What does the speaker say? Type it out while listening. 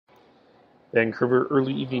Vancouver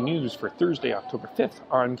early evening news for Thursday, October 5th.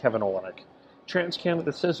 I'm Kevin Olenek.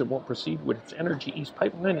 TransCanada says it won't proceed with its Energy East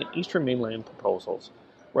pipeline and Eastern Mainland proposals.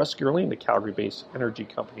 Russ Girling, the Calgary-based energy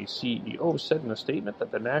company's CEO, said in a statement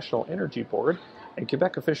that the National Energy Board and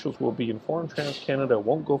Quebec officials will be informed TransCanada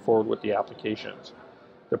won't go forward with the applications.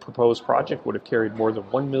 The proposed project would have carried more than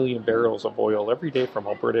 1 million barrels of oil every day from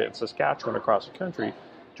Alberta and Saskatchewan across the country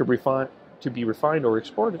to be refined or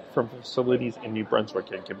exported from facilities in New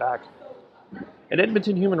Brunswick and Quebec. An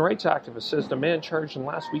Edmonton human rights activist says the man charged in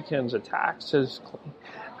last weekend's attack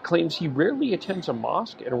claims he rarely attends a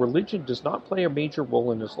mosque and religion does not play a major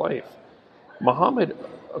role in his life. Mohammed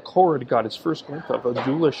Accord got his first glimpse of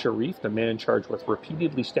Abdullah Sharif, the man charged with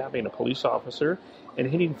repeatedly stabbing a police officer and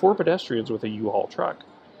hitting 4 pedestrians with a U-Haul truck.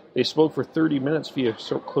 They spoke for 30 minutes via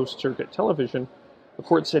closed-circuit television.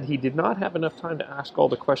 Accord said he did not have enough time to ask all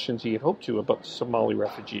the questions he had hoped to about the Somali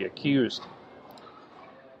refugee accused.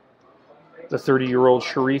 The 30-year-old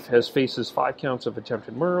Sharif faces 5 counts of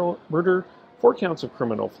attempted murder, 4 counts of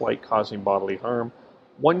criminal flight causing bodily harm,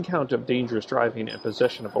 1 count of dangerous driving and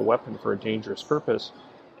possession of a weapon for a dangerous purpose.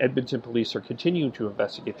 Edmonton police are continuing to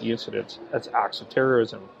investigate the incidents as acts of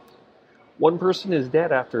terrorism. 1 person is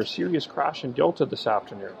dead after a serious crash in Delta this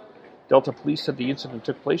afternoon. Delta police said the incident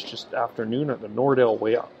took place just after noon at the Nordale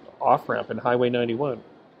Way off-ramp in Highway 91.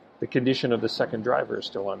 The condition of the second driver is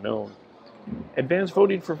still unknown. Advance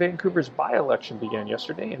voting for Vancouver's by-election began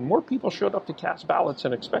yesterday, and more people showed up to cast ballots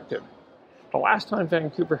than expected. The last time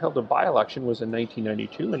Vancouver held a by-election was in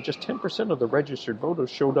 1992, and just 10% of the registered voters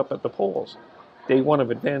showed up at the polls. Day 1 of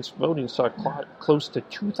advance voting saw close to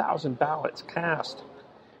 2,000 ballots cast.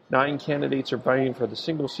 9 candidates are vying for the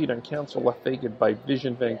single seat on council left vacant by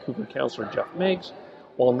Vision Vancouver councillor Jeff Meigs,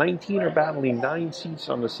 while 19 are battling 9 seats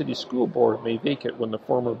on the city school board made vacant when the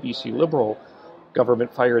former BC Liberal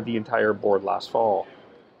government fired the entire board last fall.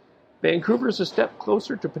 Vancouver is a step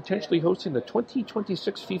closer to potentially hosting the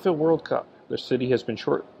 2026 FIFA World Cup. The city has been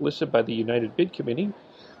shortlisted by the United Bid Committee,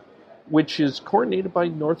 which is coordinated by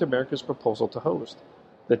North America's proposal to host.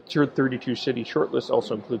 The 32-city shortlist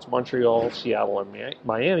also includes Montreal, Seattle, and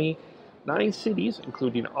Miami. 9 cities,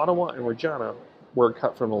 including Ottawa and Regina, were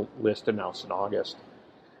cut from the list announced in August.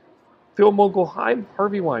 Film mogul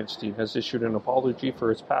Harvey Weinstein has issued an apology for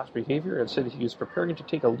his past behavior and said he is preparing to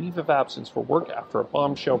take a leave of absence for work after a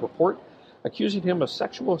bombshell report accusing him of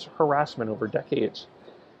sexual harassment over decades.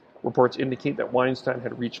 Reports indicate that Weinstein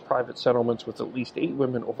had reached private settlements with at least 8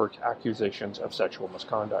 women over accusations of sexual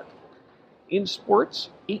misconduct. In sports,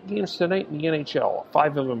 8 games tonight in the NHL.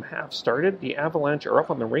 5 of them have started. The Avalanche are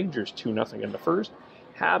up on the Rangers 2-0 in the first.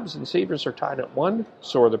 Habs and Sabres are tied at 1.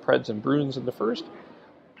 So are the Preds and Bruins in the first.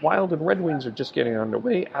 Wild and Red Wings are just getting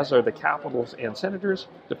underway, as are the Capitals and Senators.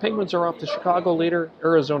 The Penguins are off to Chicago later.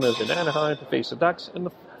 Arizona is in Anaheim to face the Ducks, and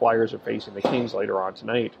the Flyers are facing the Kings later on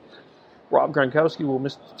tonight. Rob Gronkowski will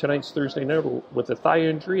miss tonight's Thursday night with a thigh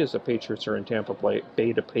injury as the Patriots are in Tampa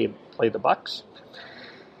Bay to play the Bucks.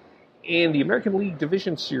 And the American League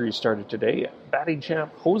Division Series started today. Batting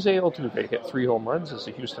champ Jose Altuve hit 3 home runs as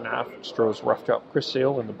the Houston Astros roughed up Chris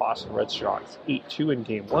Sale and the Boston Red Sox 8-2 in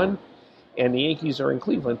Game 1. And the Yankees are in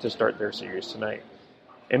Cleveland to start their series tonight.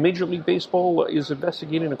 And Major League Baseball is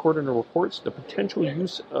investigating, according to reports, the potential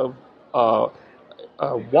use of a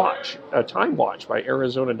time watch by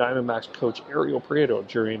Arizona Diamondbacks coach Ariel Prieto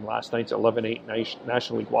during last night's 11-8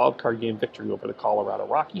 National League wildcard game victory over the Colorado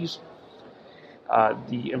Rockies.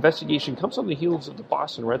 The investigation comes on the heels of the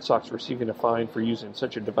Boston Red Sox receiving a fine for using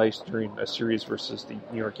such a device during a series versus the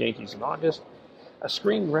New York Yankees in August. A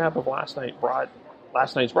screen grab of last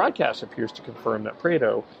night's broadcast appears to confirm that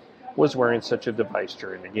Prieto was wearing such a device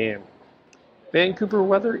during the game. Vancouver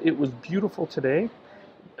weather, it was beautiful today,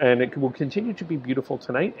 and it will continue to be beautiful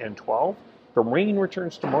tonight and 12. The rain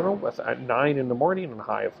returns tomorrow at 9 in the morning and a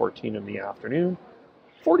high of 14 in the afternoon.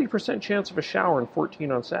 40% chance of a shower and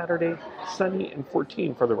 14 on Saturday. Sunny and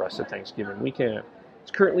 14 for the rest of Thanksgiving weekend.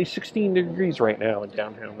 It's currently 16 degrees right now in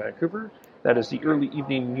downtown Vancouver. That is the early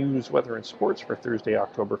evening news, weather, and sports for Thursday,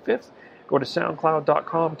 October 5th. Go to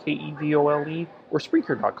soundcloud.com, KEVOLE, or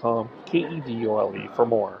Spreaker.com, KEVOLE for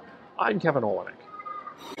more. I'm Kevin Olenek.